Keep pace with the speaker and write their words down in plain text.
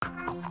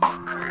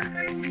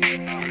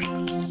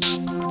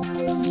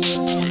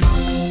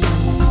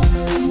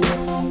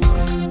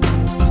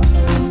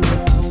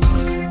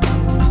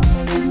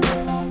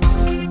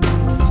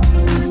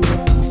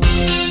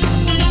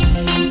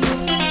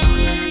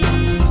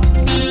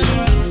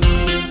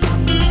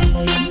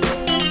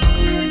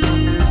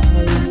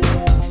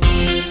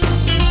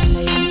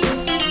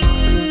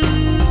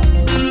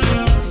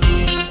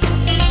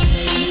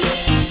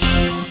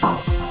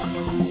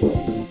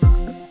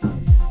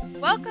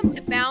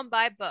Bound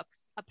by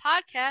Books, a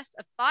podcast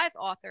of five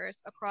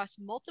authors across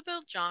multiple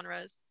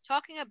genres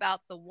talking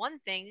about the one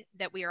thing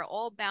that we are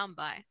all bound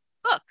by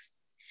books.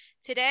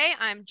 Today,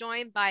 I'm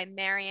joined by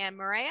Marianne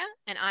Morea,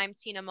 and I'm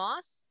Tina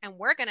Moss, and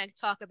we're going to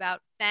talk about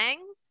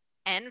fangs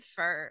and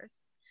furs.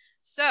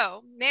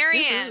 So,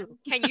 Marianne, Woohoo.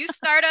 can you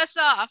start us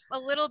off a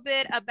little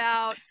bit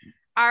about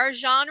our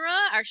genre,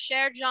 our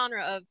shared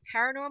genre of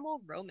paranormal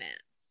romance?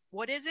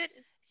 What is it?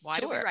 Why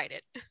do we Sure. write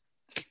it?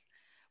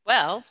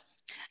 Well,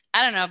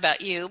 I don't know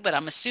about you, but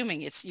I'm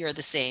assuming you're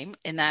the same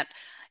in that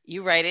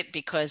you write it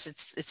because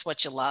it's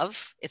what you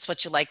love. It's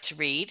what you like to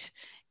read.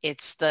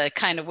 It's the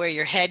kind of where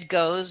your head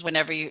goes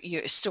whenever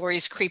your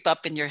stories creep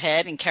up in your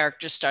head and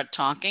characters start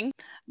talking.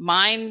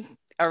 Mine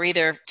are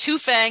either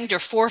two-fanged or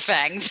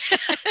four-fanged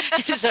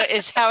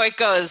is how it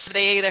goes.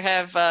 They either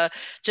have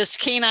just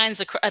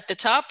canines at the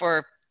top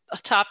or a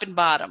top and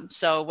bottom.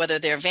 So whether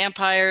they're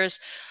vampires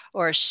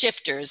or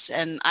shifters,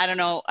 and I don't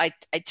know, I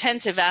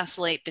tend to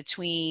vacillate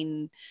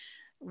between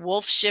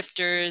wolf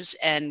shifters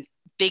and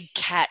big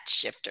cat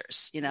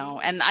shifters,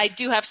 and I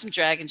do have some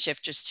dragon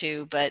shifters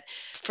too. But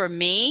for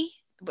me,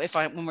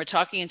 when we're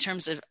talking in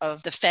terms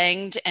of the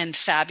fanged and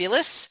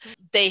fabulous,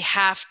 they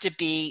have to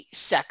be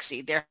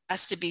sexy. There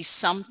has to be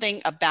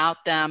something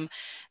about them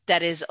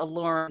that is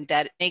alluring,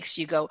 that makes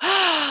you go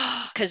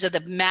because of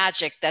the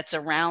magic that's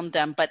around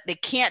them. But they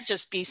can't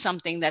just be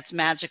something that's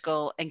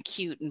magical and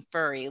cute and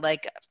furry.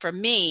 Like for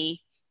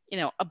me,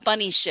 a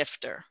bunny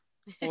shifter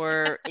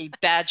or a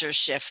badger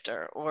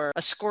shifter or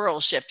a squirrel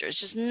shifter. It's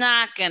just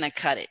not going to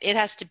cut it. It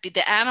has to be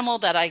the animal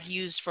that I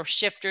use for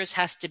shifters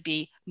has to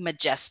be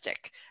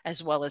majestic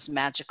as well as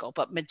magical,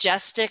 but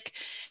majestic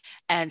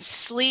and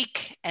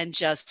sleek and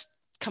just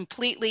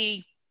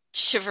completely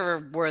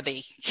shiver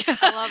worthy.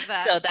 I love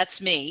that. So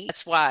that's me.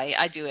 That's why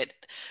I do it.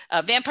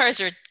 Vampires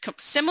are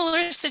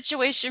similar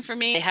situation for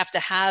me. They have to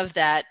have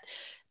that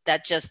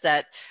just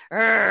that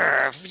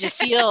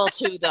feel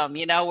to them,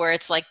 where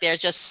it's like they're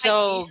just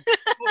so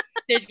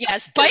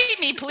yes, bite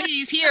me,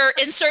 please. Here,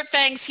 insert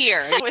fangs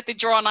here, with the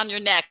drawn on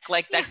your neck,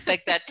 like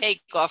that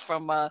takeoff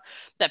from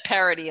that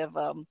parody of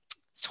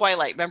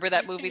Twilight. Remember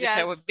that movie, Yes.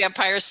 The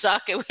Vampires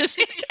Suck? It was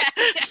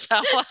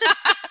so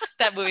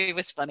that movie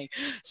was funny.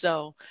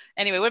 So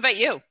anyway, what about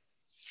you?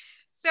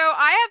 So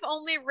I have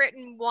only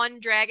written one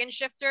dragon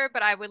shifter,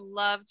 but I would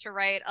love to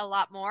write a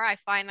lot more. I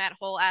find that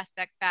whole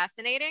aspect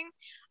fascinating.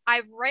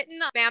 I've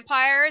written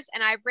vampires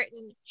and I've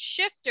written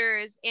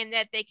shifters in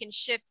that they can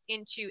shift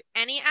into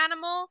any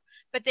animal,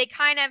 but they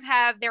kind of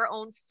have their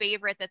own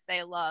favorite that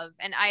they love.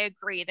 And I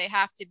agree, they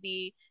have to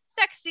be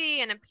sexy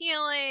and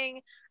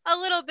appealing, a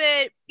little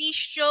bit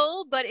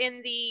bestial, but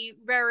in the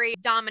very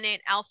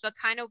dominant alpha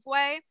kind of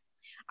way.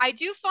 I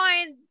do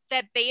find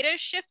that beta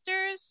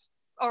shifters,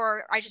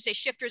 or I should say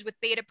shifters with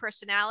beta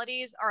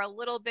personalities, are a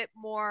little bit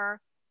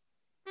more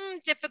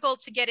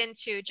difficult to get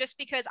into just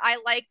because I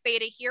like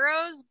beta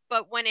heroes,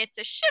 but when it's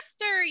a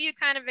shifter, you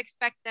kind of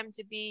expect them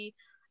to be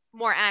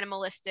more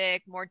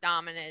animalistic, more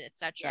dominant,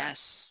 etc.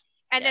 Yes.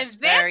 And Yes,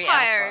 then very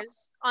alpha.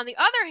 vampires, on the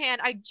other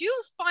hand, I do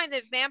find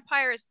that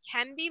vampires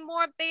can be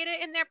more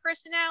beta in their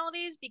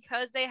personalities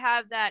because they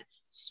have that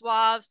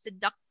suave,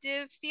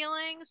 seductive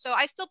feeling. So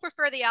I still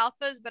prefer the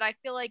alphas, but I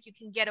feel like you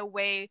can get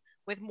away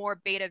with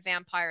more beta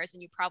vampires than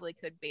you probably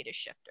could beta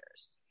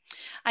shifters.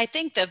 I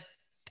think the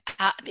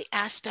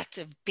aspect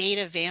of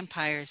beta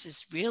vampires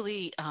is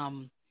really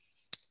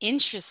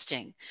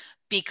interesting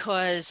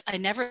because I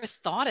never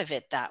thought of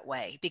it that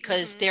way,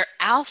 because they're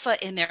alpha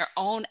in their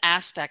own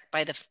aspect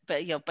by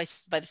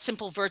the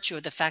simple virtue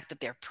of the fact that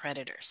they're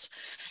predators.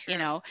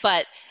 True.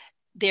 But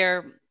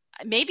they're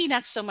maybe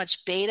not so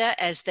much beta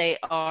as they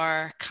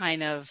are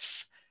kind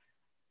of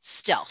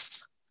stealth.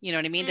 You know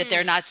what I mean? That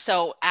they're not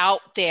so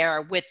out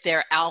there with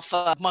their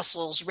alpha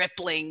muscles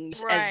rippling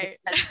Right.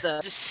 as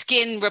the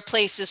skin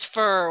replaces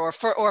fur, or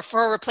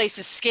fur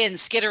replaces skin,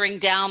 skittering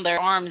down their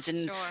arms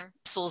and Sure.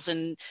 muscles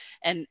and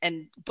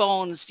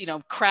bones,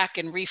 crack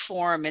and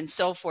reform and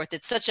so forth.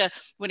 It's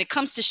when it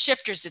comes to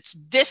shifters, it's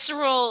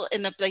visceral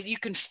like you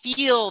can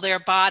feel their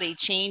body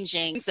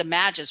changing, the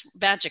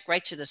magic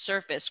right to the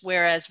surface.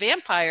 Whereas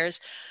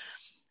vampires,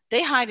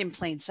 they hide in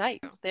plain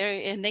sight.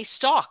 They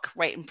stalk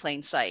right in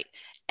plain sight.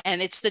 And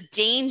it's the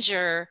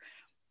danger,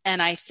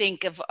 and I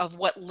think of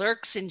what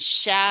lurks in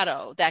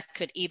shadow that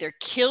could either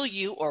kill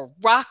you or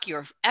rock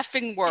your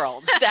effing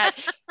world.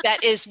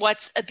 That is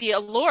what's the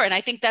allure. And I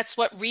think that's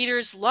what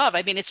readers love.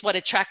 I mean, it's what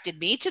attracted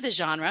me to the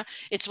genre.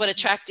 It's what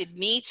attracted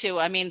me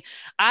to, I mean,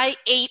 I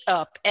ate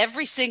up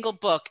every single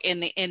book in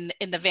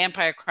the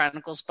Vampire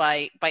Chronicles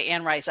by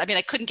Anne Rice. I mean,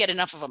 I couldn't get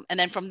enough of them. And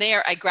then from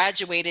there, I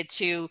graduated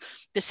to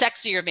the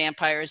sexier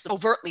vampires, the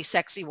overtly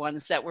sexy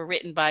ones that were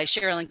written by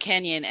Sherilyn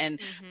Kenyon and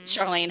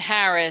Charlaine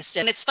Harris.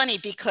 And it's funny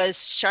because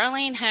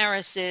Charlaine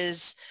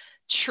Harris's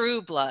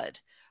True Blood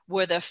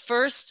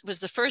was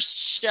the first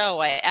show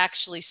I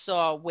actually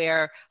saw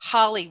where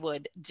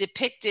Hollywood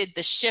depicted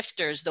the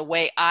shifters the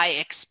way I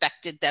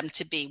expected them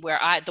to be,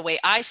 the way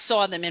I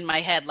saw them in my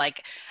head,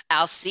 like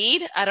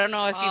Alcide. I don't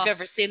know if you've Oh,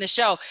 ever seen the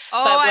show,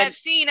 oh, but I've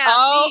seen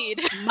oh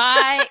Alcide.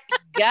 my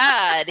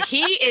God,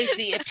 he is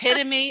the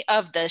epitome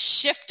of the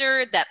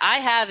shifter that I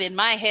have in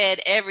my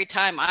head every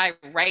time I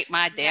write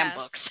my damn Yes.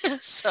 books.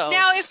 So,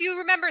 Now, if you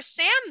remember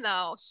Sam,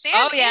 though, Sam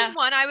oh is yeah,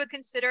 one I would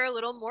consider a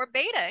little more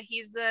beta.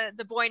 He's the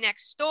boy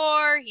next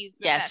door. He's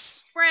the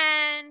best yes,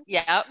 friend.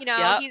 yep, You know,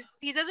 yep.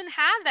 he doesn't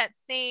have that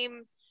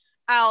same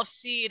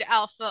Alcide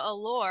alpha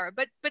allure,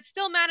 but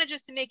still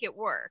manages to make it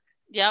work.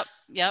 Yep,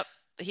 yep,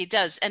 he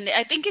does. And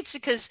I think it's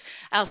because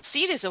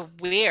Alcide is a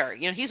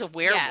he's a Yes.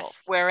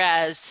 werewolf,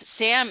 whereas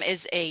Sam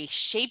is a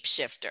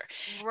shapeshifter.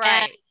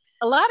 And Right.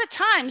 a lot of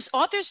times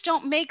authors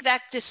don't make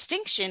that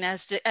distinction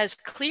as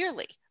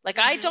clearly. Like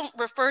I Hmm. don't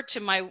refer to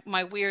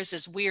my weirs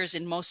as weirs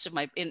in most of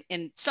my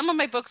in some of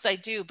my books I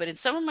do, but in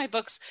some of my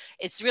books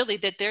it's really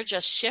that they're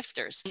just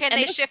shifters. Can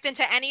And they this shift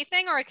into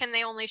anything, or can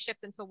they only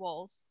shift into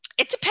wolves?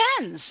 it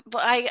depends.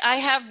 But I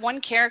have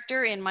one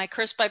character in my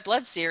Cursed by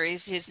Blood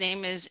series. His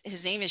name is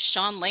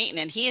Sean Layton,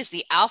 and he is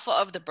the alpha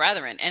of the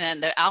brethren. And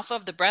then the alpha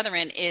of the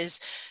brethren is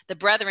the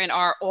brethren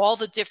are all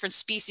the different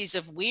species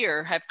of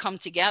weir have come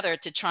together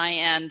to try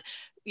and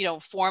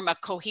form a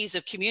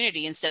cohesive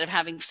community instead of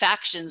having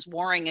factions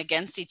warring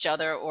against each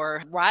other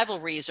or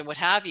rivalries or what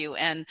have you.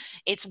 And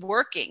it's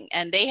working.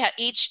 And they have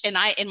each, and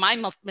I in my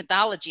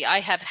mythology, I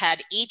have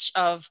had each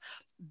of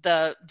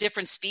the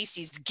different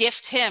species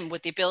gift him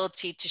with the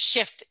ability to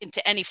shift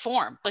into any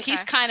form. But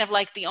he's Okay. kind of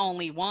like the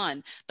only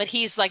one, but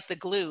he's like the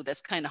glue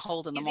that's kind of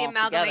holding He's them the all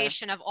together.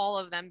 amalgamation of all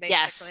of them,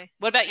 Yes. basically.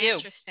 What about you?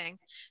 Interesting.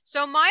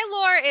 So my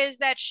lore is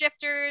that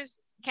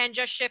shifters can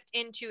just shift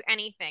into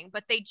anything,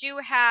 but they do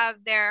have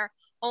their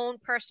own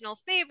personal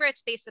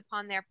favorites based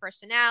upon their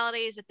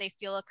personalities that they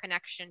feel a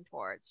connection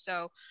towards.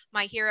 So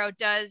my hero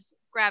does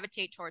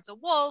gravitate towards a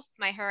wolf,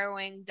 my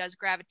heroine does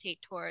gravitate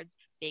towards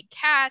big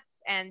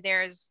cats, and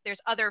there's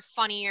other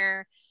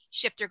funnier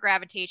shifter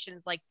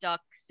gravitations like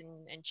ducks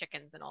and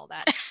chickens and all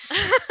that.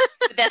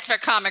 That's for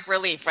comic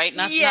relief, right?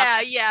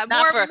 Yeah.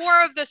 Not for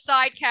More of the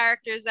side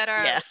characters that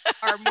yeah.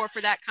 are more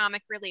for that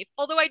comic relief.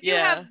 Although I do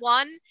have Yeah.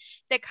 one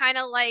that kind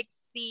of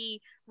likes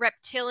the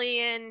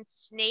reptilian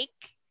snake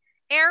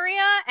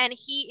area, and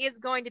he is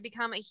going to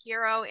become a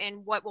hero in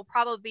what will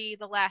probably be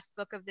the last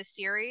book of the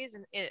series.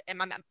 And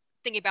I'm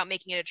thinking about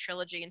making it a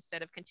trilogy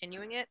instead of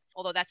continuing it,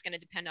 although that's going to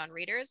depend on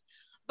readers.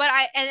 But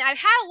I've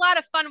had a lot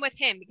of fun with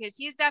him because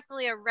he's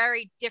definitely a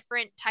very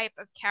different type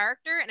of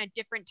character and a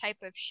different type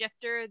of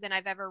shifter than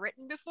I've ever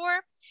written before.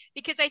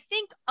 Because I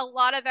think a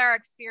lot of our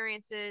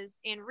experiences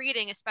in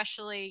reading,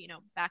 especially,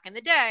 back in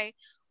the day,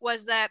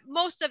 was that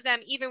most of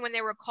them, even when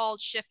they were called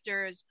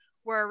shifters,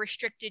 were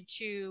restricted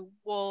to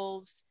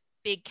wolves,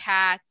 big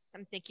cats.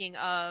 I'm thinking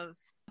of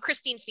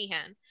Christine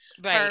Feehan,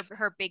 Right.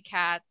 her big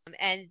cats.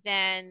 And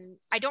then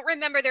I don't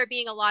remember there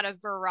being a lot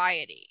of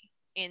variety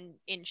in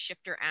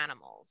shifter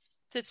animals.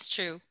 That's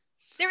true.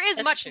 There is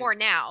That's much true. more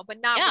now, but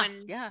not Yeah.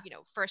 when, Yeah.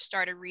 first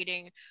started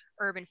reading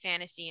urban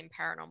fantasy and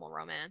paranormal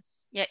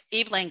romance. Yeah,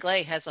 Eve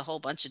Langley has a whole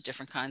bunch of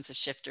different kinds of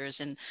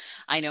shifters, and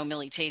I know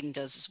Millie Taden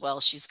does as well.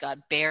 She's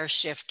got bear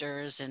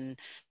shifters, and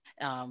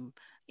um,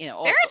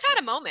 Bears had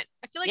a moment.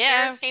 I feel like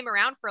bears yeah, came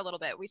around for a little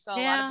bit. We saw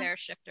a lot of yeah, bear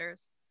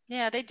shifters.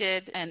 yeah, they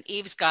did. And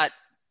Eve's got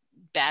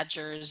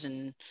badgers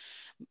and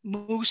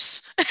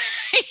moose,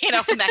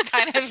 and that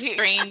kind of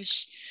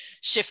strange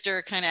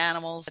shifter kind of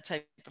animals, that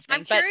type of I'm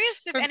thing. But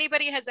curious if for,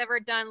 anybody has ever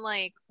done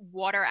like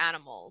water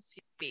animals,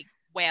 big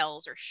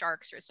whales or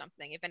sharks or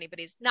something. If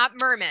anybody's not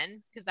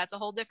mermen, because that's a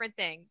whole different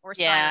thing, or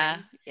yeah,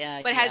 sirens,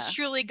 yeah, but has yeah.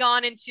 truly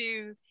gone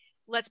into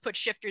let's put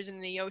shifters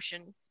in the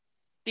ocean.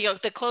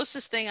 The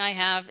closest thing I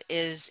have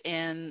is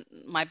in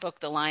my book,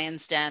 The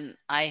Lion's Den.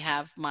 I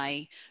have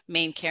my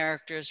main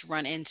characters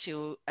run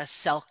into a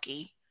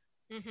Selkie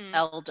Mm-hmm.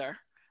 elder,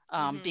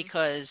 Mm-hmm.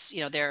 because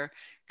they're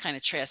kind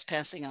of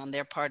trespassing on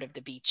their part of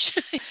the beach.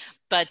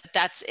 But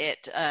that's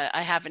it.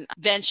 I haven't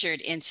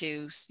ventured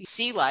into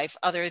sea life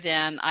other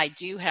than I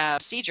do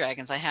have sea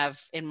dragons. I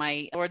have in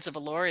my Lords of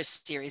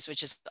Aloris series,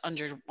 which is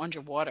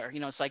underwater.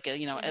 It's like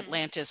Mm-hmm.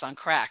 Atlantis on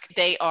crack.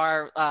 They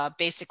are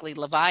basically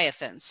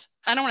leviathans.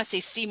 I don't want to say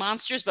sea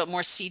monsters, but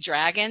more sea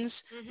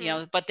dragons,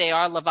 Mm-hmm. but they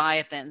are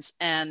leviathans.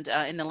 And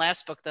in the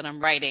last book that I'm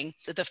writing,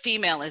 the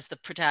female is the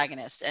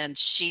protagonist, and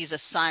she's a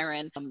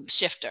siren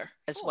shifter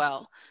as Cool.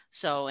 well.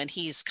 So, and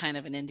he's kind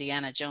of an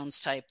Indiana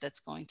Jones type that's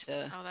going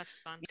to Oh, that's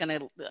fun.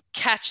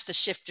 catch the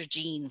shifter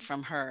gene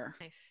from her.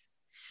 Nice.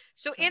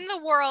 So, So, in the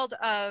world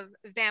of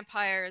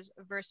vampires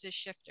versus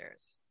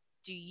shifters,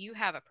 do you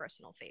have a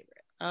personal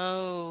favorite?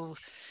 oh,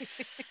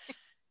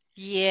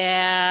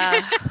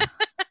 yeah.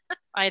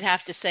 I'd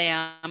have to say,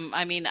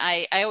 I mean,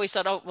 I always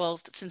thought, oh, well,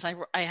 since I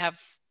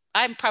have,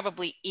 I'm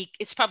probably,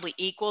 it's probably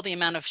equal the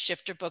amount of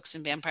shifter books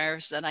and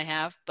vampires that I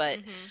have, but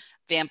Mm-hmm.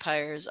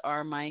 vampires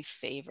are my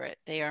favorite.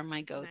 They are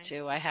my Nice.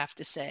 go-to. I have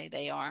to say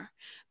they are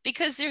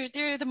because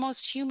they're the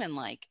most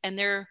human-like, and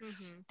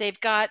Mm-hmm. they've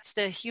got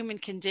the human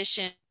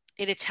condition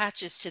it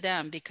attaches to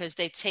them because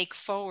they take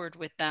forward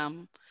with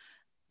them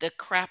the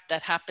crap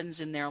that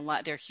happens in their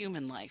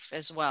human life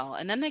as well,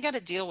 and then they got to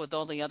deal with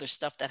all the other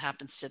stuff that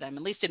happens to them.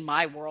 At least in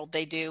my world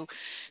they do.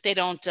 They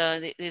don't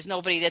there's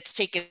nobody that's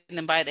taking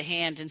them by the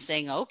hand and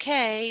saying,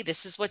 okay,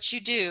 this is what you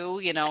do,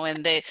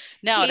 and they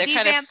no they're Baby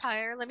kind of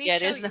vampire, let me yeah,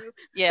 show there's no you.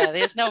 yeah,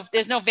 there's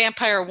no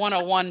vampire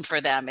 101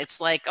 for them. It's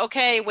like,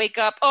 okay, wake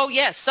up, oh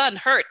yeah, sun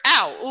hurt,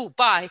 ow, ooh,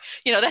 bye,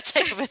 that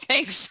type of a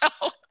thing. So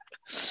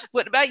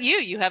what about you?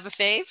 You have a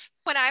fave?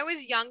 When I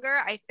was younger,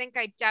 I think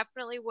I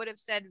definitely would have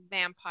said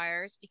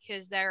vampires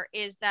because there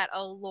is that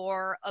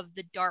allure of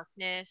the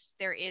darkness.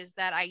 There is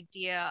that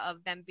idea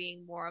of them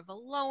being more of a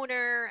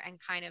loner and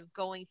kind of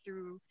going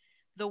through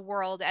the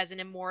world as an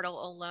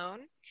immortal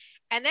alone.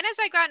 And then as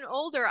I gotten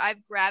older,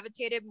 I've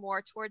gravitated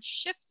more towards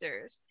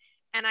shifters.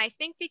 And I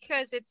think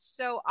because it's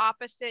so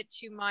opposite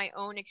to my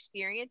own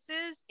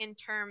experiences in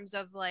terms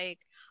of like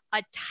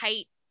a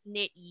tight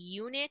knit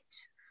unit,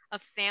 a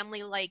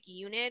family like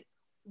unit,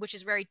 which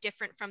is very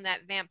different from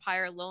that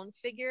vampire lone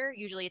figure.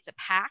 Usually it's a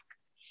pack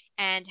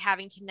and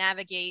having to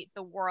navigate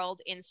the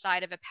world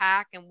inside of a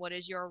pack and what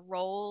is your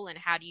role and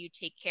how do you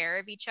take care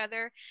of each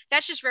other.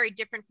 That's just very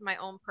different from my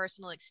own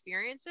personal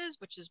experiences,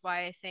 which is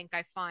why I think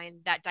I find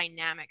that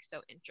dynamic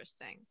so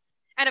interesting.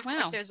 And of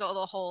course, Wow. there's all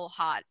the whole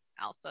hot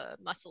alpha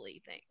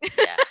muscly thing.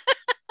 Yeah.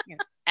 Yeah.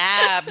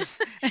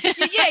 Abs.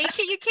 Yeah,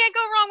 you can't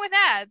go wrong with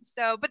abs.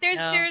 So, but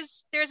there's No.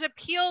 there's there's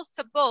appeals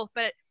to both,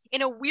 but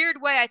in a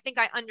weird way, I think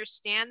I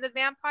understand the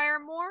vampire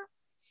more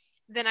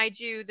than I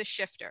do the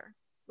shifter,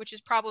 which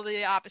is probably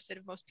the opposite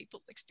of most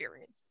people's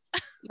experiences.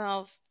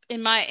 Well,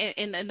 in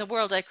the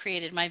world I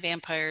created, my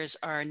vampires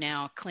are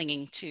now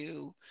clinging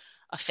to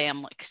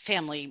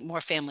a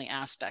more family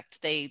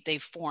aspect. They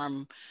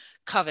form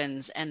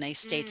covens and they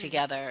stay Mm,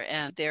 together,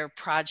 and their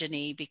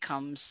progeny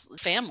becomes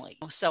family.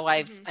 So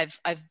I've hmm I've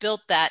I've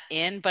built that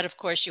in, but of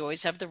course you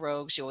always have the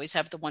rogues, you always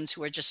have the ones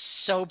who are just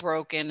so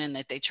broken and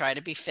that they try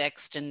to be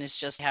fixed, and it's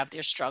just have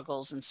their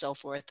struggles and so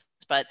forth.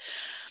 But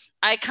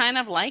I kind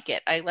of like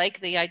it. I like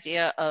the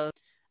idea of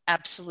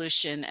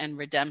absolution and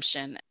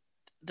redemption,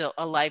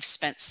 a life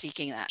spent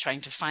seeking that, trying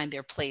to find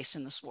their place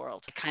in this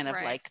world. I kind of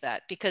right. like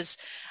that because,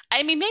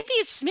 I mean, maybe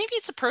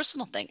it's a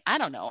personal thing. I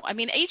don't know. I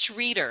mean, each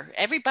reader,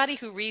 everybody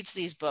who reads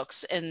these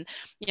books, and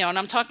and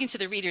I'm talking to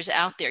the readers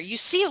out there, you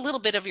see a little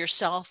bit of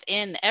yourself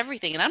in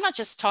everything. And I'm not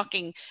just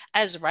talking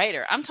as a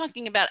writer. I'm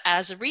talking about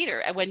as a reader.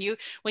 And when you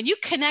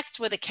connect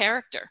with a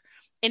character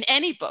in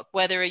any book,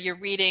 whether you're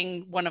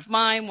reading one of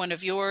mine, one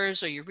of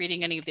yours, or you're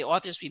reading any of the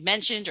authors we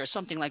mentioned, or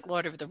something like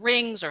Lord of the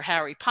Rings or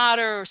Harry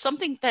Potter or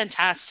something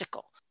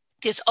fantastical,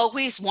 there's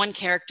always one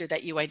character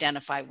that you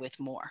identify with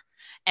more.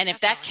 And if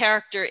that Definitely.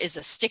 character is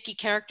a sticky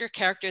character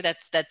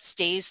that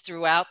stays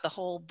throughout the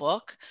whole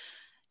book,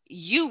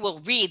 you will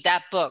read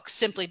that book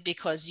simply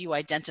because you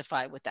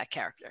identify with that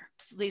character.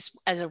 At least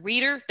as a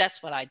reader,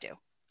 that's what I do.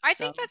 I So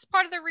think that's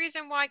part of the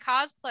reason why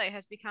cosplay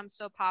has become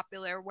so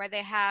popular, where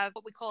they have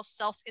what we call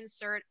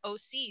self-insert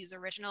OCs,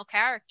 original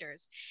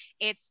characters.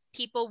 It's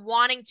people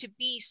wanting to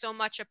be so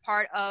much a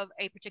part of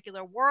a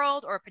particular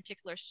world or a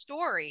particular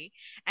story,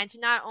 and to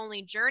not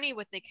only journey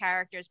with the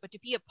characters, but to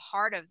be a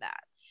part of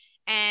that.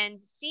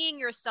 And seeing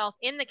yourself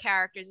in the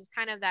characters is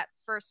kind of that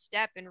first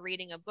step in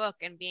reading a book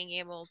and being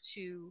able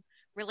to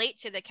relate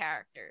to the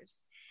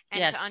characters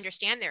and to yes,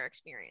 understand their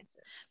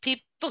experiences.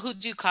 people who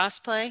do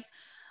cosplay,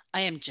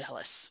 I am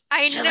jealous.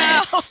 I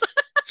know. Jealous.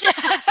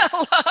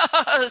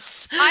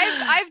 Jealous.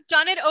 I've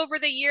done it over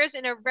the years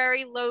in a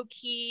very low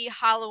key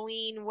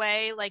Halloween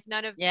way. Like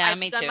none of Yeah, I've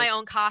me done too. my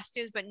own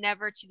costumes, but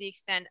never to the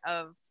extent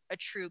of a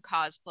true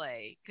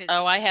cosplay because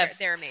Oh, I they're have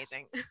they're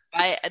amazing.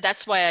 I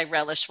that's why I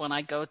relish when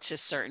I go to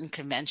certain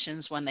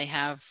conventions when they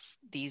have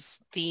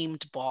these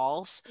themed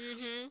balls.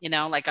 hmm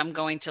Like I'm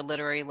going to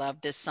Literary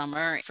Love this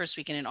summer, first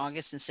weekend in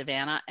August in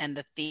Savannah, and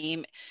the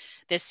theme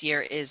this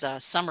year is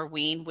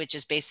Summerween, which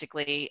is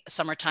basically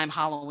summertime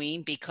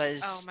Halloween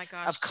Oh because my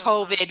gosh, of so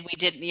fun. COVID. We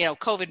didn't,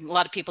 COVID, a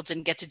lot of people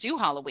didn't get to do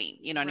Halloween.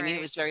 You know what I mean? It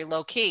Right. was very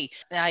low key.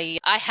 I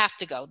have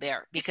to go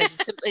there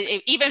because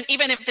even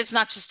if it's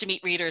not just to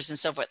meet readers and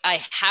so forth, I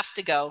have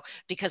to go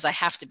because I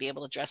have to be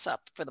able to dress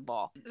up for the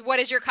ball. What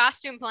is your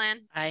costume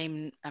plan?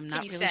 I'm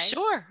Can not you really say?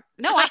 sure.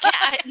 No, I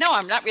can't. No,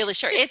 I'm not really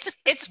sure.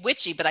 It's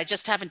witchy, but I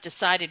just haven't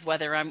decided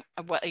whether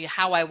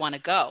how I want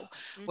to go.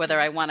 Whether hmm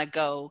I want to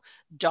go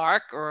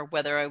dark or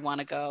whether I want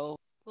to go.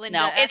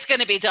 No, it's Linda-esque.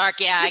 going to be dark.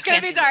 Yeah, I It's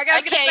gonna can't be be. dark. I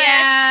I was gonna can't.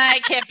 say. Yeah, I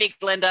can't be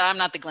Glinda. I'm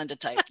not the Glinda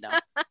type. No.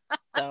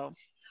 So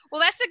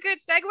Well, that's a good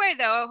segue,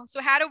 though.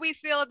 So, how do we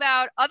feel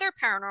about other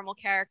paranormal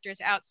characters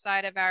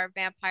outside of our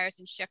vampires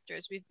and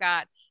shifters? We've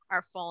got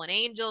our fallen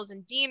angels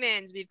and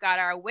demons. We've got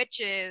our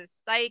witches,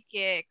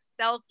 psychics,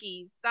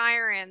 selkies,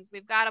 sirens.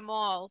 We've got them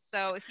all.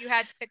 So, if you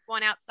had to pick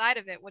one outside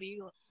of it, what are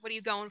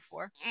you going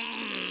for?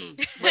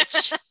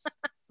 which,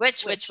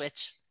 which, which, Which?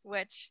 which?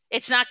 Which?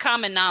 It's not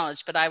common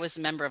knowledge, but I was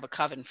a member of a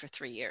coven for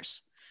 3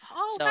 years.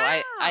 Oh, So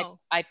wow.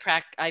 I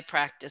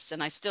practice,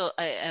 and I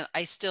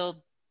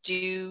still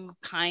do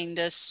kind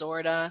of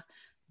sorta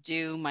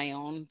do my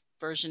own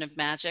version of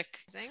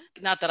magic. Amazing.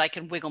 Not that I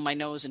can wiggle my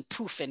nose and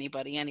poof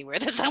anybody anywhere.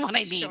 That's not what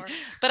I mean. Sure.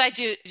 But I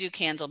do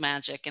candle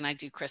magic, and I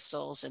do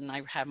crystals, and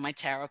I have my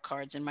tarot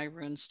cards and my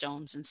rune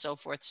stones and so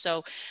forth.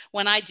 So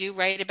when I do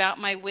write about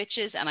my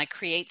witches and I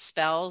create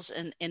spells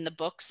in the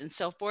books and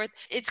so forth,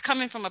 it's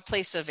coming from a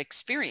place of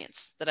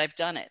experience that I've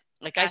done it.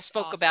 Like I That's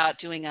spoke awesome. about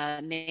doing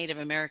a Native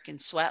American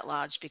sweat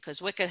lodge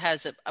because Wicca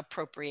has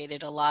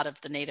appropriated a lot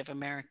of the Native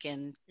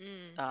American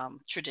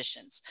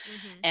traditions,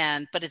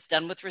 but it's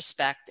done with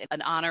respect,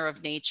 an honor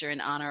of nature,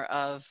 an honor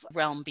of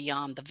realm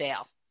beyond the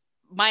veil.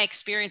 My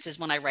experiences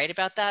when I write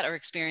about that are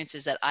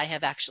experiences that I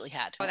have actually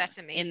had. Oh, that's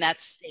amazing. In that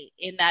state,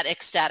 in that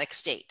ecstatic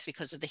state,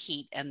 because of the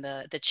heat and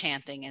the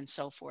chanting and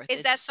so forth.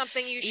 Is that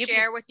something you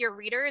share with your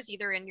readers,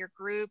 either in your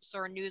groups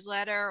or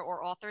newsletter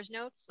or author's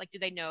notes? Like, do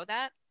they know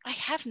that? I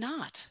have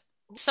not.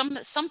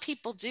 Some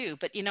people do,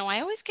 but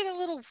I always get a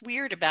little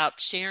weird about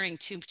sharing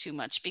too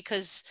much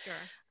because Sure.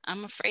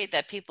 I'm afraid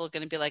that people are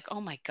going to be like, oh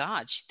my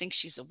God, she thinks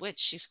she's a witch.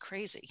 She's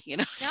crazy.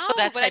 No, so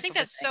but I think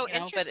that's so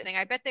interesting.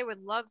 I bet they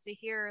would love to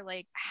hear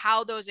like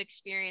how those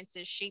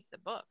experiences shape the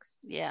books.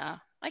 Yeah,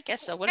 I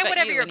guess so. And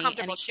whatever you're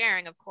comfortable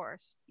sharing, of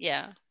course.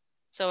 Yeah.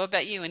 So what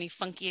about you? Any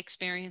funky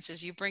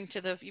experiences you bring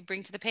to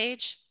the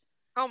page?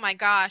 Oh my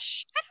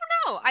gosh. I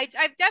don't know.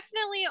 I've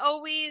definitely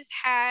always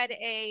had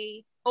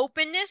a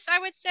openness, I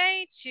would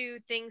say, to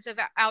things of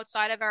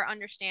outside of our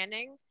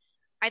understanding.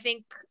 I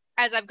think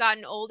as I've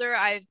gotten older,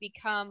 I've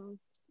become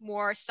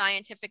more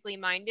scientifically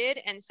minded,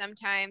 and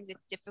sometimes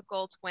it's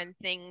difficult when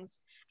things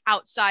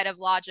outside of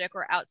logic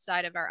or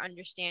outside of our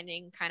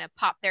understanding kind of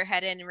pop their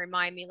head in and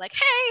remind me like,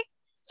 hey,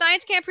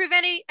 science can't prove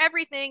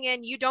everything,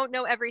 and you don't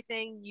know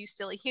everything, you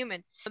silly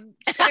human. So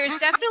there's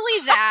definitely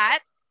that.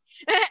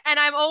 And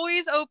I'm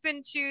always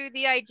open to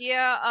the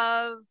idea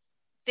of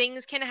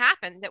things can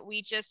happen that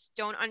we just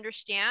don't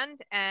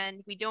understand,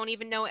 and we don't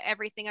even know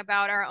everything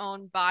about our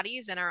own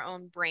bodies and our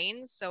own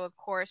brains. So of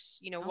course,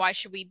 why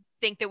should we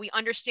think that we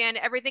understand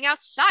everything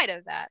outside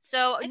of that?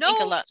 So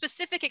no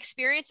specific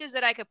experiences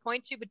that I could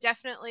point to, but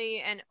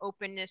definitely an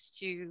openness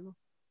to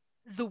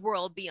the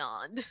world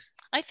beyond.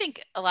 I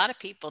think a lot of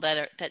people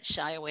that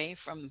shy away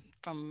from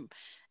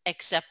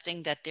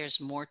accepting that there's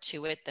more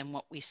to it than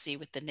what we see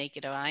with the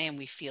naked eye and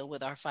we feel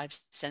with our five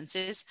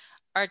senses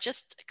are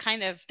just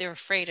they're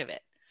afraid of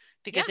it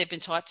because they've been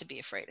taught to be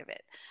afraid of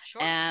it.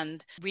 Sure.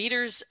 And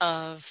readers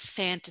of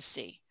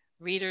fantasy,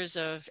 readers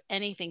of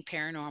anything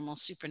paranormal,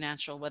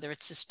 supernatural, whether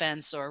it's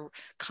suspense or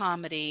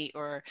comedy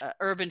or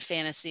urban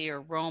fantasy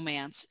or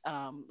romance,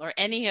 or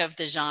any of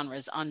the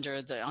genres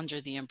under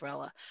the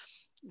umbrella.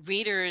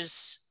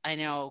 Readers, I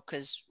know,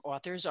 because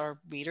authors are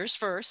readers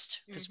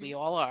first, because we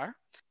all are,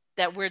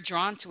 that we're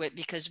drawn to it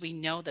because we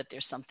know that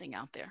there's something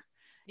out there.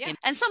 Yeah.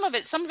 And some of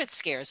it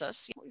scares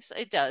us.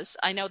 It does.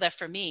 I know that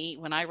for me,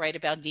 when I write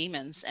about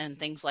demons and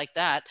things like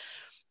that,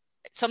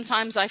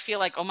 sometimes I feel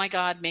like, oh my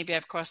God, maybe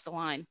I've crossed the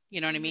line. You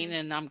know what I mean?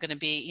 And I'm going to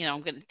be,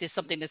 there's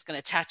something that's going to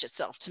attach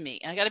itself to me.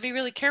 And I got to be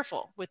really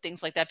careful with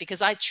things like that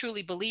because I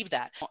truly believe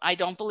that. I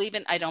don't believe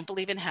in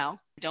hell.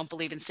 I don't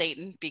believe in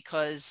Satan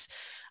because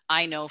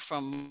I know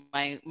from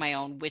my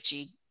own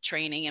witchy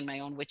training and my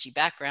own witchy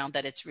background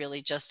that it's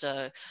really just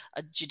a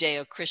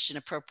Judeo-Christian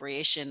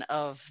appropriation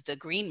of the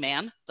green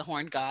man, the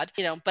horned god,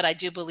 but I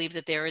do believe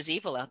that there is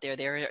evil out there.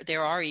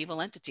 There are evil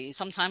entities.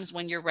 Sometimes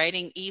when you're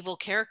writing evil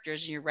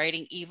characters and you're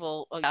writing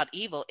evil about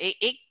evil,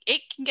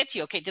 it can get to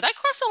you. Okay, did I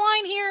cross a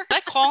line here? Did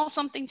I call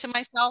something to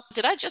myself?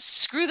 Did I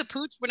just screw the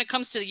pooch when it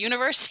comes to the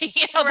universe?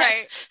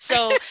 Right.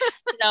 So,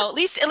 at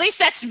least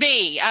that's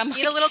me.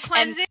 Need a little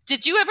cleansing.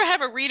 Did you ever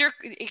have a reader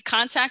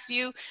contact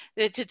you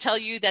to tell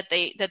you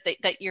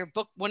that your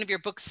book, one of your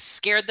books,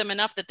 scared them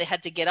enough that they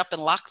had to get up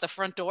and lock the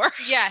front door?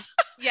 Yes,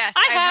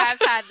 I have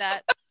had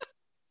that.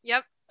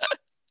 Yep.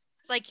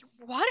 Like,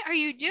 what are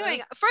you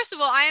doing? First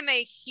of all, I am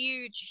a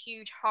huge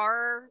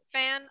horror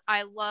fan.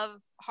 I love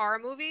horror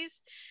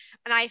movies.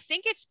 And I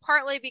think it's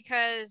partly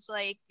because,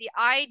 like, the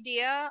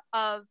idea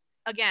of,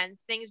 again,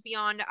 things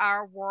beyond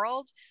our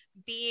world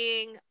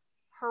being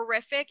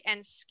horrific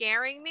and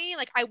scaring me,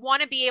 like, I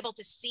want to be able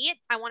to see it.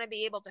 I want to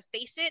be able to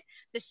face it.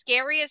 The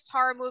scariest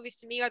horror movies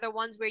to me are the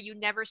ones where you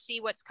never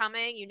see what's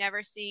coming. You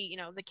never see,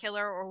 the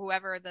killer or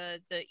whoever the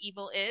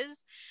evil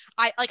is.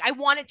 I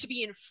want it to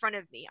be in front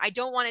of me. I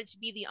don't want it to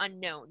be the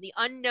unknown. The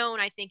unknown,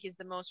 I think, is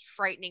the most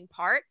frightening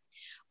part.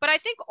 But I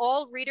think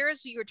all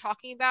readers who you're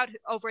talking about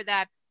over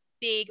that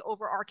big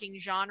overarching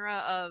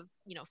genre of,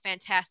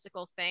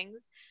 fantastical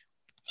things,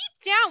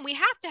 deep down, we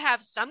have to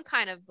have some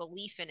kind of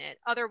belief in it.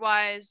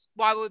 Otherwise,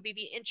 why would we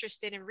be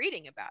interested in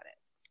reading about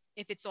it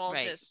if it's all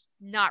just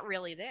not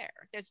really there?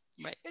 There's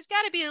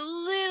got to be a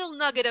little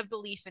nugget of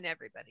belief in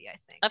everybody, I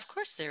think. Of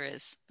course there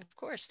is. Of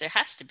course, there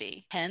has to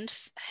be.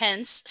 Hence,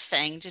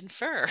 fanged in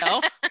fur.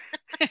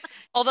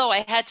 Although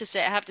I have to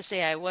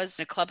say, I was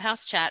in a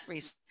Clubhouse chat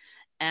recently.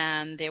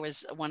 And there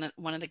was one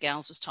of the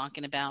gals was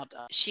talking about,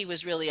 she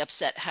was really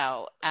upset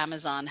how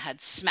Amazon had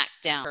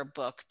smacked down her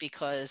book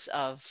because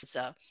of it's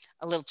a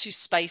little too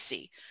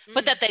spicy,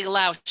 but that they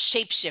allow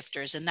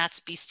shapeshifters and that's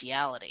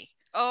bestiality.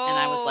 Oh. And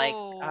I was like,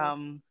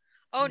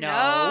 oh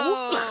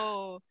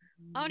no.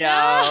 Oh No.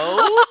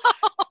 no.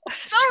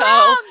 So So,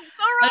 wrong.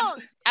 So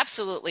wrong.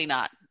 absolutely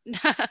not.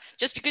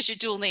 Just because you're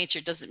dual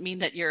nature doesn't mean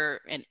that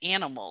you're an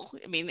animal.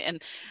 I mean,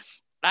 and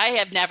I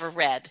have never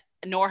read,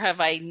 nor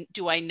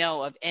do I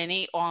know of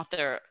any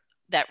author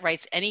that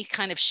writes any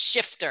kind of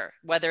shifter,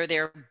 whether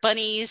they're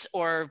bunnies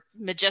or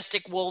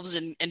majestic wolves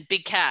and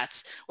big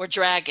cats or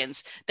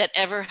dragons, that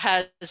ever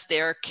has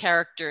their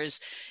characters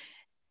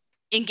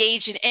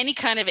engage in any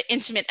kind of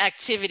intimate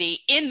activity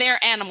in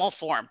their animal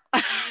form.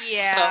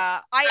 So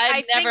Yeah, I've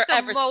I think never the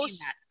ever seen most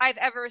that. I've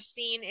ever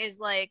seen is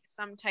like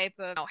some type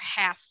of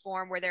half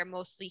form where they're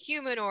mostly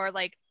human, or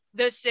like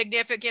the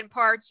significant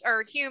parts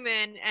are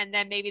human and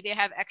then maybe they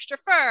have extra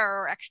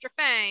fur or extra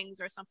fangs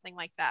or something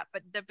like that.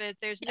 But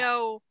there's Yeah.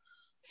 no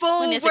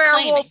When full there's a werewolf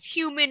claiming.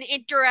 human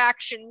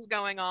interactions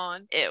going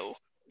on. Ew.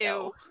 Ew.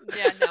 No.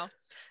 Yeah, no.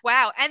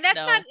 Wow. And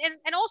that's not No.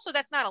 and also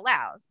that's not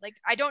allowed. Like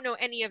I don't know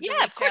any of the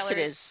Yeah, of course it retailers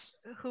is.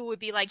 who would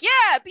be like,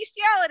 "Yeah,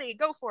 bestiality,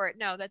 go for it."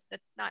 No,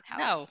 that's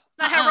No.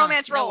 not how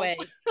romance No rolls.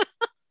 way.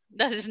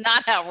 That is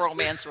not how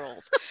romance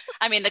rolls.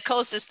 I mean, the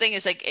closest thing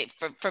is like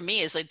for me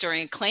is like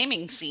during a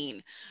claiming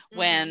scene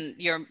Mm-hmm. when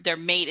their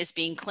mate is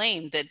being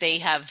claimed that they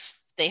have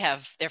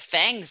their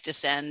fangs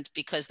descend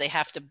because they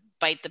have to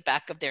bite the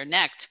back of their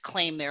neck to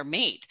claim their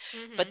mate.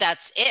 But Mm-hmm.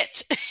 that's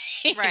it.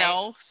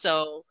 Right.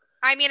 So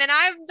I mean, and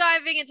I'm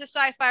diving into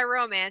sci-fi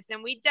romance,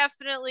 and we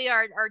definitely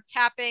are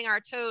tapping our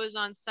toes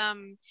on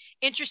some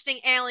interesting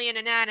alien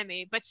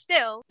anatomy, but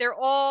still, they're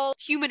all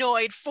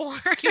humanoid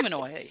form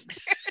humanoid.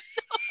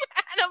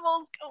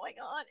 animals going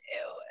on.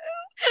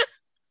 Ew.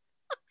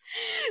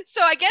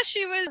 So I guess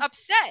she was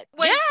upset.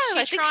 Yeah, Was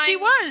she I think she trying?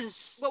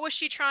 was. What was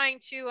she trying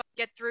to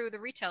get through the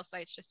retail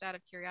sites? Just out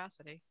of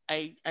curiosity.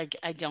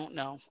 I don't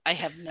know. I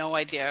have no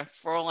idea.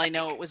 For all I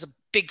know, it was a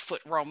Bigfoot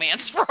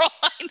romance. For all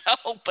I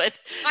know,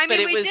 I but mean,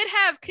 it we did was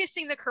have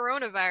kissing the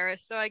coronavirus,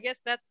 so I guess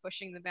that's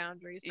pushing the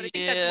boundaries. But I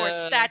think that's more yeah.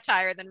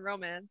 satire than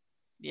romance.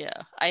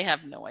 Yeah, I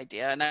have no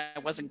idea. And I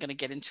wasn't going to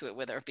get into it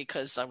with her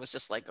because I was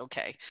just like,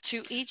 okay,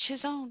 to each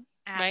his own,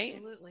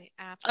 right? Absolutely,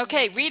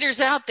 Okay, absolutely.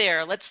 readers out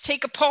there, let's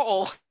take a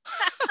poll.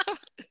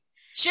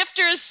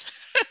 Shifters,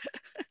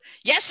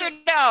 yes or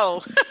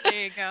no?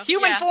 There you go.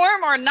 Human Yeah.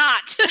 form or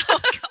not? Oh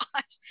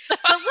gosh.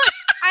 But look,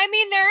 I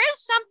mean, there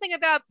is something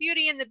about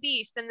Beauty and the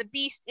Beast, and the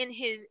Beast in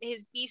his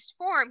beast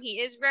form. He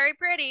is very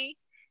pretty,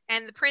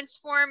 and the prince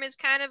form is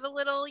kind of a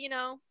little,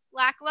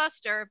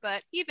 lackluster.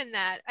 But even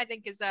that, I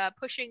think, is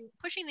pushing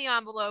the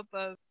envelope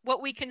of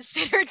what we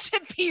consider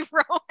to be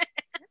romance.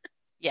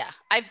 Yeah,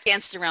 I've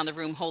danced around the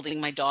room holding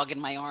my dog in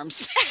my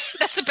arms.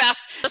 That's about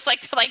just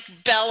like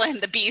Belle and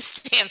the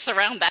Beast dance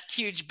around that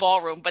huge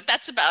ballroom, but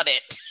that's about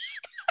it.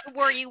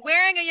 Were you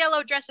wearing a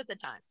yellow dress at the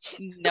time?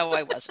 No,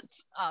 I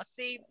wasn't. Oh,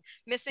 see,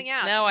 missing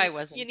out. No, I You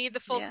wasn't. need the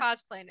full Yeah,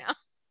 cosplay now.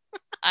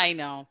 I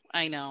know.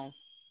 I know.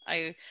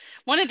 I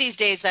one of these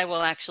days I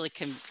will actually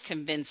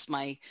convince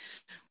my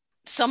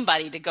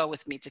somebody to go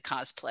with me to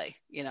cosplay.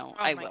 Oh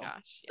I my will.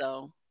 gosh, yes,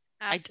 So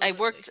I absolutely.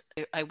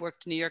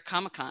 worked New York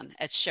Comic Con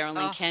at Sherilyn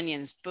Oh,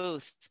 Kenyon's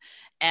booth,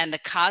 and the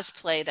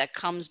cosplay that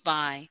comes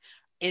by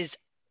is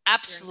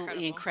you're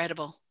absolutely incredible.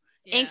 incredible.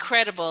 Yeah.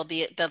 Incredible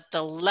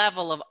the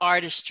level of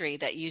artistry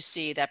that you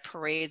see that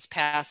parades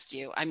past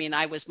you. I mean,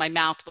 my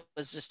mouth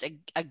was just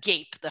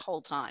agape the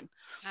whole time.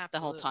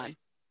 Absolutely.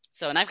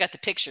 So, and I've got the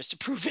pictures to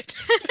prove it.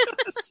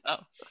 So,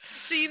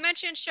 So you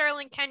mentioned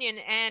Sherilyn Kenyon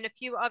and a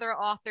few other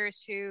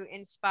authors who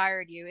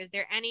inspired you. Is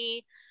there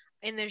any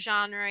in the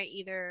genre,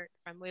 either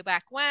from way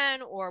back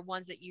when or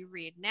ones that you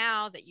read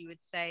now, that you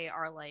would say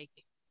are like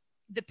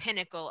the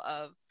pinnacle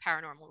of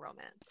paranormal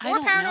romance I or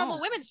don't paranormal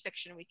know. women's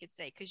fiction, we could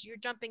say, because you're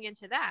jumping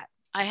into that.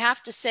 I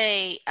have to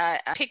say, I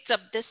picked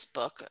up this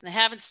book and I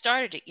haven't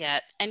started it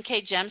yet.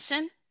 N.K.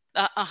 Jemisin,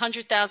 A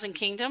Hundred Thousand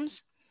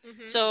Kingdoms. Hmm.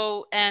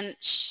 So, and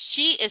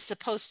she is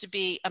supposed to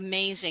be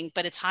amazing,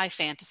 but it's high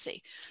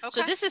fantasy.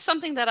 So, Okay. this is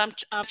something that I'm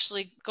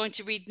actually going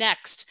to read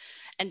next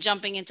and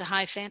jumping into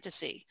high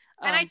fantasy.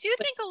 And I do But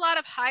think a lot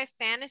of high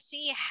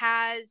fantasy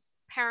has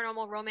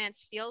paranormal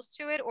romance feels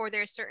to it, or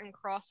there's certain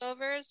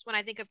crossovers. When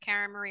I think of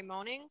Karen Marie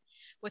Moning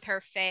with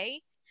her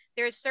Fae,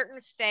 there's certain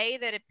Fae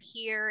that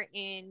appear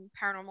in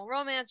paranormal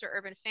romance or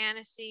urban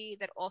fantasy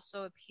that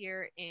also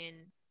appear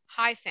in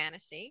high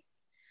fantasy.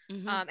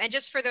 mhm, And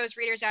just for those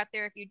readers out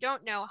there, if you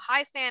don't know,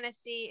 high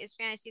fantasy is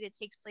fantasy that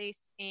takes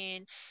place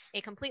in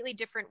a completely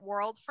different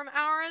world from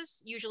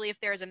ours. Usually, if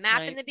there's a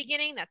map in right, the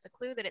beginning, that's a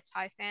clue that it's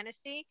high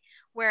fantasy.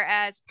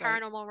 Whereas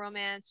right, paranormal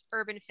romance,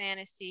 urban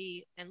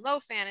fantasy, and low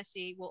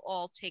fantasy will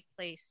all take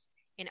place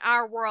in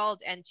our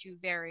world and to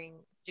varying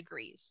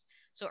degrees.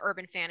 So,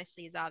 urban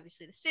fantasy is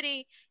obviously the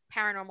city,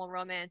 paranormal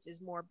romance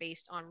is more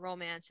based on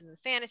romance and the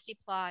fantasy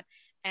plot,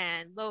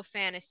 and low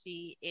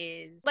fantasy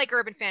is like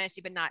urban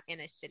fantasy but not in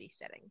a city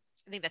setting.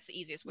 I think that's the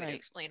easiest way to right,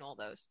 explain all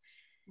those.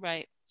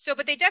 right. So,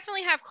 but they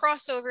definitely have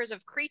crossovers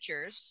of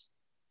creatures,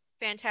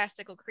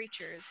 fantastical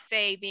creatures,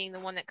 Fae being the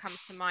one that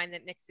comes to mind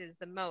that mixes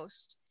the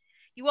most.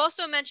 You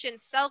also mentioned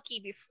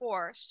Selkie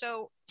before.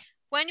 So,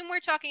 when we're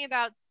talking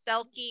about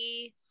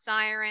Selkie,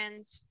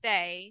 sirens,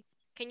 Fae,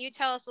 Can you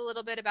tell us a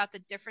little bit about the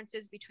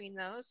differences between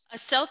those? A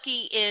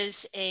selkie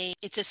is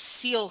it's a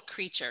seal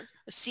creature,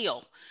 a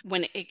seal.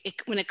 When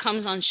it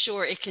comes on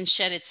shore, it can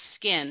shed its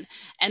skin.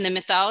 And the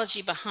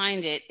mythology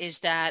behind it is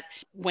that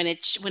when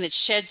it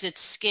sheds its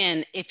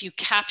skin, if you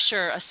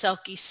capture a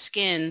selkie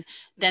skin,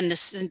 then the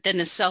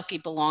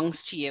selkie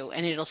belongs to you,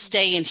 and it'll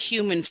stay in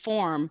human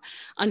form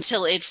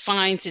until it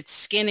finds its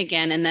skin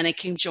again, and then it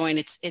can join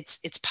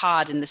its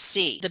pod in the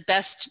sea. The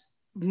best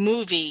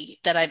movie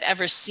that I've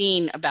ever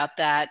seen about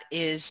that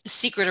is The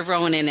Secret of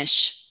Rowan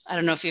Inish. I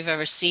don't know if you've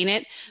ever seen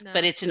it, No.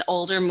 but it's an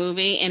older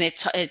movie, and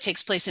it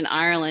takes place in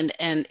Ireland,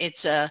 and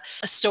it's a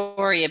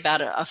story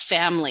about a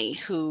family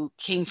who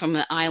came from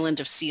the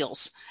island of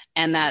seals,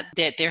 and that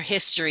their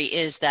history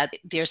is that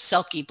there's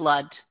selkie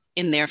blood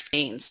in their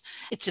veins.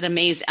 It's an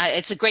amazing,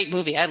 it's a great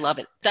movie. I love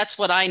it. That's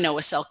what I know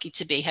a selkie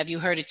to be. Have you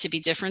heard it to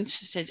be different?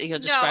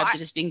 Described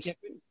it as being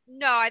different?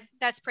 No,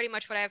 that's pretty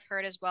much what I've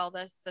heard as well.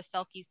 The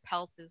selkie's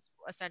pelt is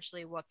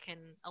essentially what can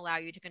allow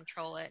you to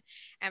control it.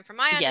 And from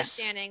my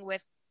understanding,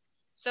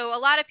 so a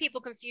lot of people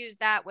confuse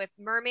that with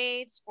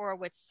mermaids or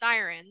with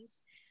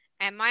sirens.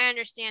 And my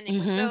understanding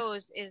with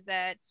those is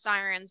that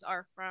sirens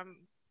are from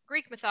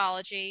Greek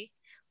mythology,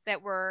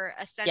 that were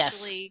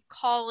essentially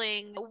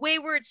calling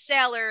wayward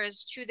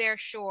sailors to their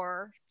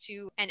shore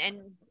and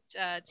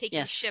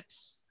taking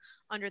ships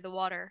under the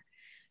water.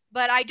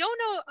 But I don't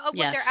know what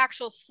their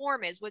actual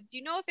form is. Do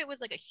you know if it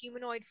was like a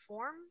humanoid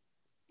form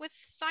with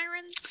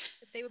sirens?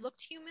 If they would look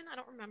human? I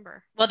don't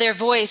remember. Well, their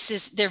voice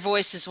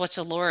is what's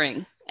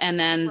alluring. And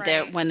then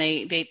when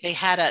they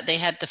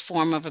had the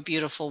form of a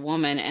beautiful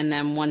woman, and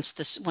then once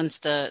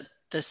the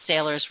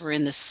sailors were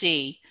in the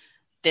sea,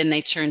 then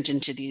they turned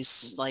into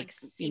these like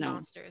sea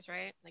monsters,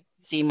 right? Like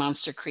sea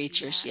monster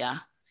creatures. Yeah.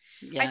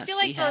 I feel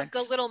like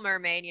the Little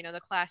Mermaid, the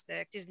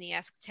classic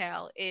Disney-esque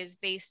tale, is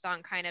based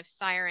on kind of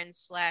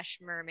sirens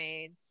 /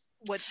 mermaids,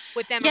 with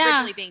them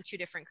originally being two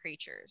different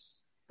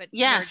creatures, but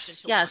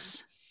merged into one.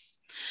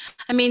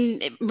 I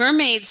mean,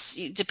 mermaids,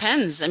 it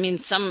depends. I mean,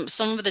 some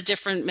of the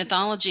different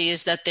mythology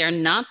is that they're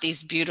not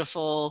these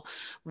beautiful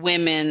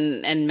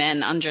women and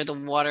men under the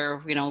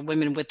water,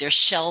 women with their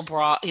shell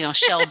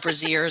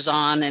brassieres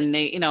on, and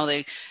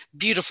they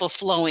beautiful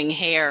flowing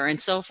hair and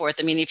so forth.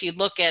 I mean, if you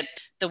look at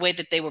the way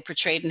that they were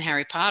portrayed in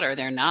Harry Potter,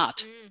 they're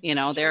not.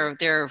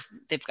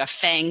 They've got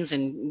fangs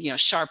and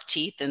sharp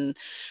teeth, and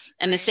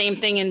the same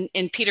thing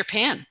in Peter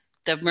Pan.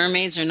 The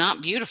mermaids are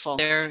not beautiful.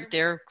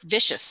 They're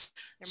vicious.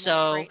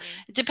 So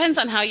it depends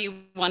on how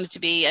you want it to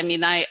be. I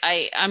mean,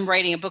 I'm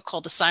writing a book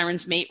called The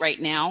Siren's Mate right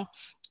now,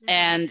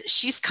 and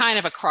she's kind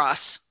of a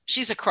cross.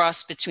 She's a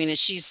cross between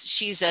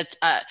it.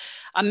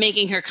 I'm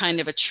making her kind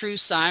of a true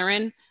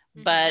siren,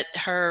 but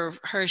her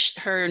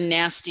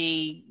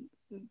nasty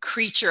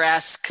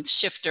creature-esque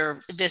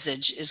shifter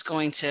visage is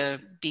going to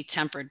be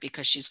tempered,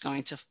 because she's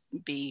going to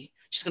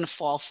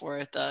fall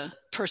for the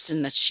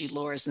person that she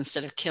lures.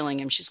 Instead of killing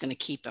him, she's going to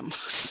keep him.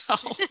 So.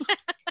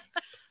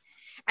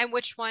 And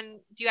which one,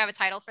 do you have a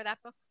title for that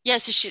book?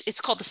 Yes,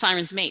 it's called The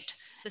Siren's Mate.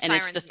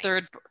 It's the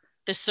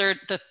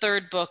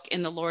third book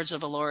in the Lords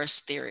of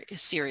Aloris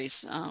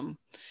series. Awesome.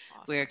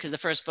 Because the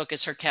first book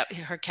is her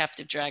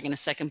captive dragon, the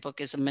second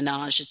book is a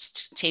menage.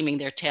 It's taming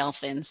their tail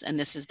fins, and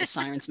this is The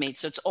Siren's Mate.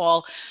 So it's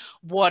all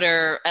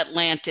water,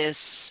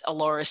 Atlantis,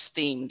 Aloris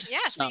themed. Yeah,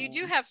 so you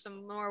do have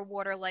some more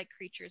water-like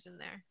creatures in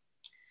there.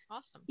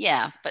 Awesome.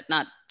 Yeah, but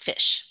not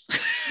fish.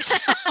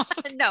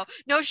 No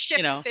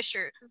shifters.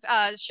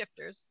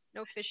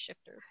 No fish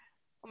shifters.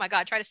 Oh my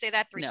God, try to say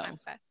that three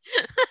times fast.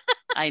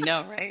 I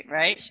know,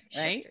 right?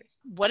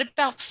 What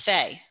about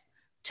Fae?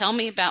 Tell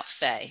me about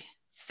Fae.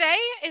 Fae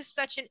is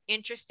such an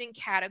interesting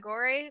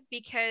category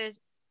because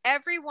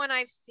everyone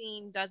I've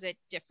seen does it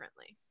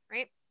differently,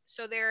 right?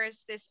 So there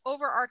is this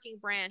overarching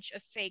branch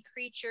of Fae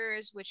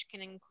creatures, which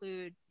can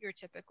include your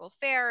typical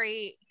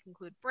fairy, it can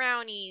include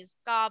brownies,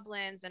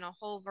 goblins, and a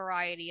whole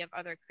variety of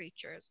other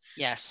creatures.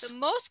 Yes. The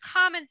most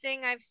common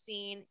thing I've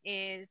seen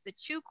is the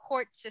two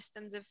court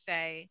systems of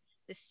Fae,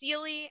 the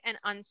Seelie and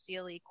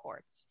Unseelie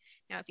courts.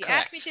 Now, if you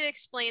ask me to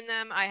explain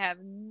them, I have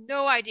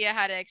no idea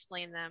how to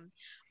explain them,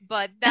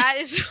 but that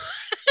is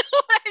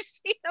what I've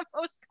seen the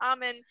most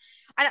common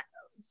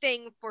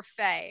thing for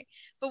Fae.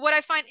 But what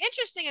I find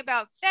interesting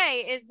about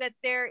Fae is that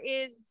there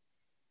is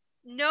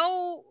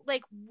no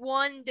like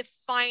one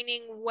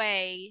defining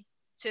way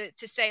to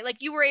say,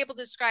 like you were able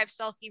to describe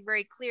Selkie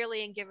very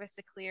clearly and give us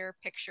a clear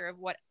picture of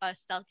what a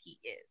Selkie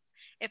is.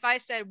 If I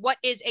said, what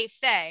is a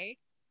Fae?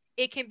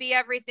 It can be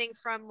everything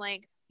from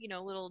like,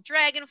 little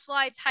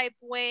dragonfly type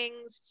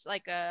wings,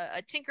 like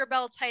a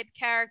Tinkerbell type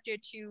character,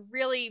 to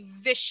really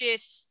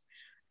vicious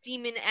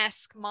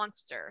demon-esque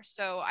monster.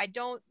 So I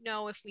don't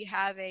know if we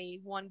have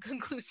a one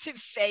conclusive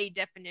Fae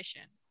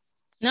definition.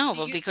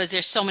 No, because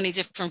there's so many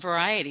different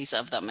varieties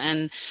of them.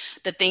 And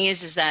the thing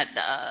is that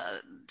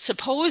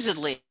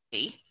supposedly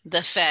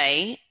the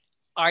Fae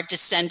are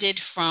descended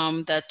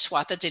from the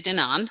Tuatha De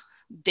Danann.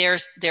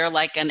 They're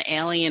like an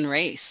alien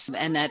race,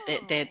 and that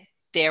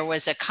there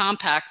was a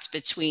compact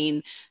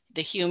between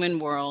the human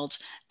world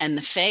and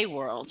the Fae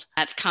world.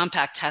 That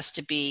compact has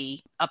to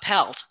be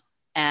upheld.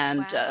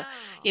 And Wow.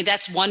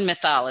 that's one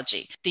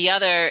mythology. The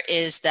other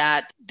is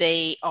that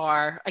they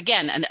are,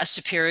 again, a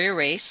superior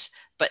race,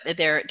 but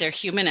they're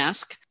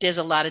human-esque. There's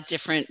a lot of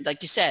different,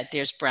 like you said,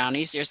 there's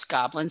brownies, there's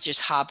goblins, there's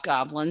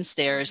hobgoblins,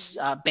 there's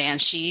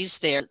banshees,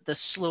 there's the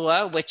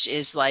slua, which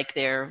is like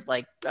they're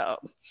like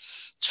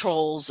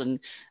trolls and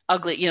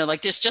ugly,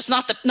 like there's just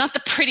not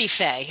the pretty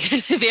fae.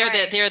 they're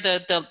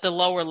Right. the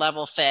lower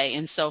level fae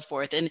and so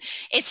forth, and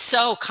it's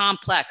so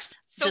complex.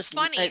 So just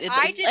funny.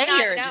 I did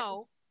not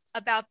know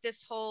about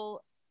this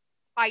whole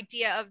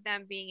idea of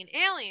them being an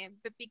alien,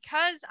 but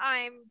because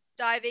I'm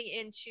diving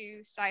into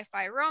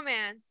sci-fi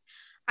romance,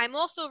 I'm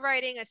also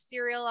writing a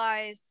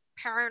serialized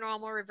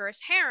paranormal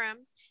reverse harem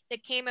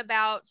that came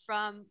about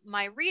from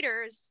my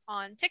readers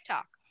on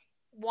TikTok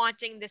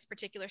wanting this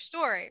particular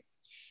story.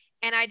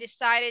 And I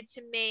decided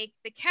to make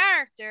the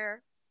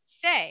character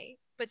Faye.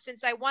 But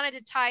since I wanted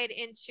to tie it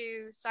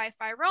into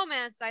sci-fi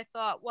romance, I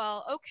thought,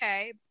 well,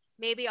 okay,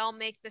 maybe I'll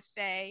make the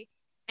Fae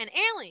an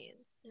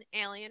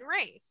alien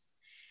race.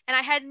 And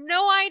I had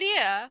no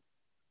idea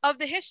of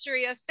the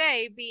history of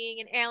Fae being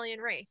an alien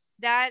race.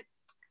 That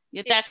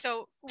is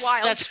so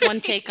wild. That's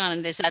one take on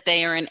it, is that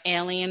they are an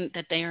alien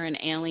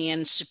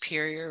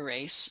superior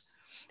race.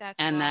 That's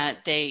and wild.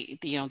 That they,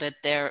 that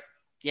they're,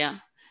 yeah.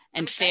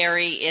 And okay.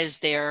 Fairy is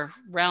their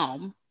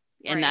realm.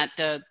 And right.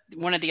 That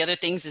one of the other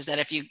things is that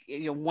if you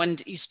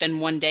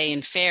spend one day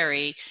in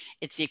Fairy,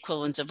 it's the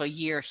equivalent of a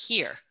year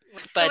here.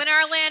 But so in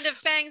our land of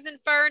fangs and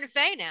fur and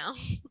fae now.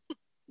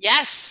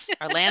 Yes,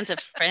 our lands of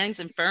fangs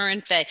and fur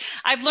and fae.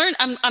 I've learned,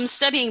 I'm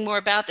studying more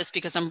about this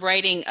because I'm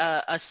writing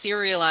a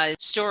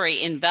serialized story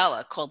in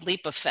Bella called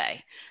Leap of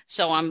Fae.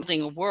 So I'm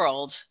building a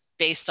world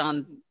based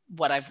on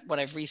what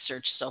I've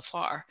researched so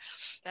far.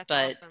 That's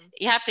but awesome.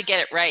 You have to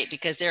get it right,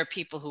 because there are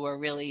people who are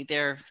really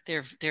they're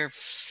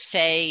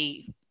fae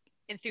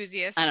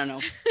enthusiasts. I don't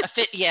know.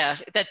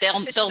 That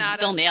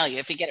they'll nail you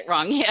if you get it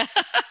wrong. Yeah.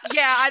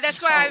 Yeah,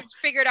 that's why I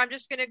figured I'm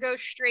just gonna go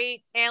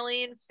straight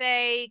alien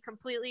fae,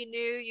 completely new.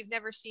 You've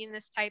never seen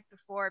this type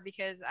before,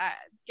 because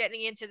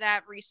getting into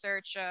that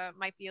research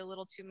might be a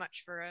little too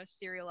much for a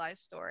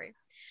serialized story.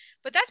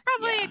 But that's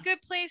probably a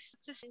good place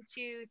to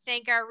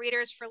thank our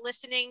readers for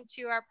listening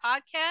to our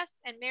podcast.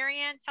 And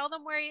Marianne, tell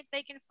them where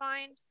they can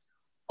find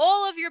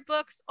all of your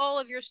books, all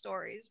of your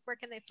stories. Where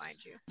can they find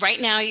you? Right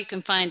now, you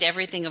can find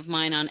everything of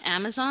mine on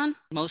Amazon.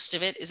 Most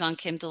of it is on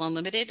Kindle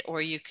Unlimited,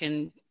 or you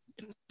can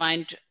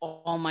find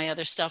all my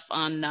other stuff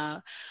on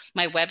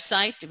my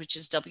website, which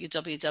is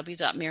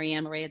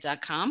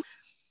www.mariannemaria.com.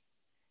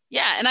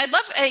 Yeah, and I'd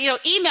love,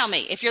 email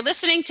me. If you're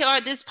listening to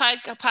this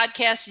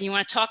podcast and you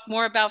want to talk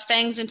more about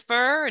fangs and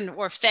fur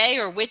or fae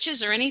or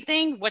witches or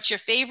anything, what's your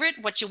favorite,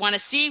 what you want to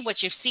see,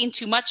 what you've seen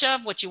too much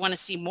of, what you want to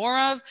see more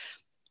of,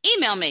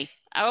 email me.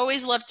 I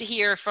always love to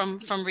hear from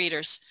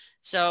readers.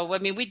 So,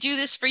 we do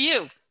this for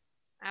you.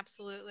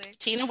 Absolutely.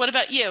 Tina, what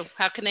about you?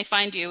 How can they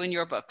find you and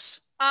your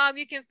books?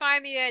 You can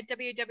find me at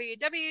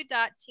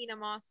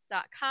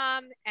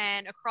www.tinamoss.com,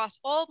 and across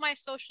all of my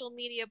social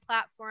media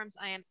platforms,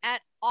 I am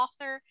at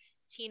author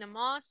Tina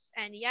Moss.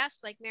 And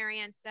yes, like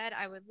Marianne said,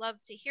 I would love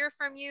to hear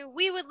from you.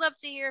 We would love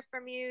to hear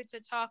from you to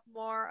talk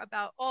more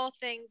about all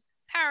things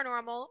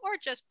paranormal or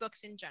just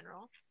books in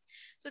general.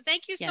 So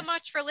thank you so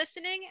much for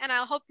listening, and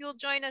I hope you'll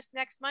join us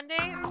next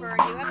Monday for a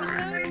new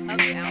episode of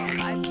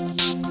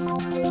Found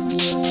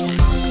Five.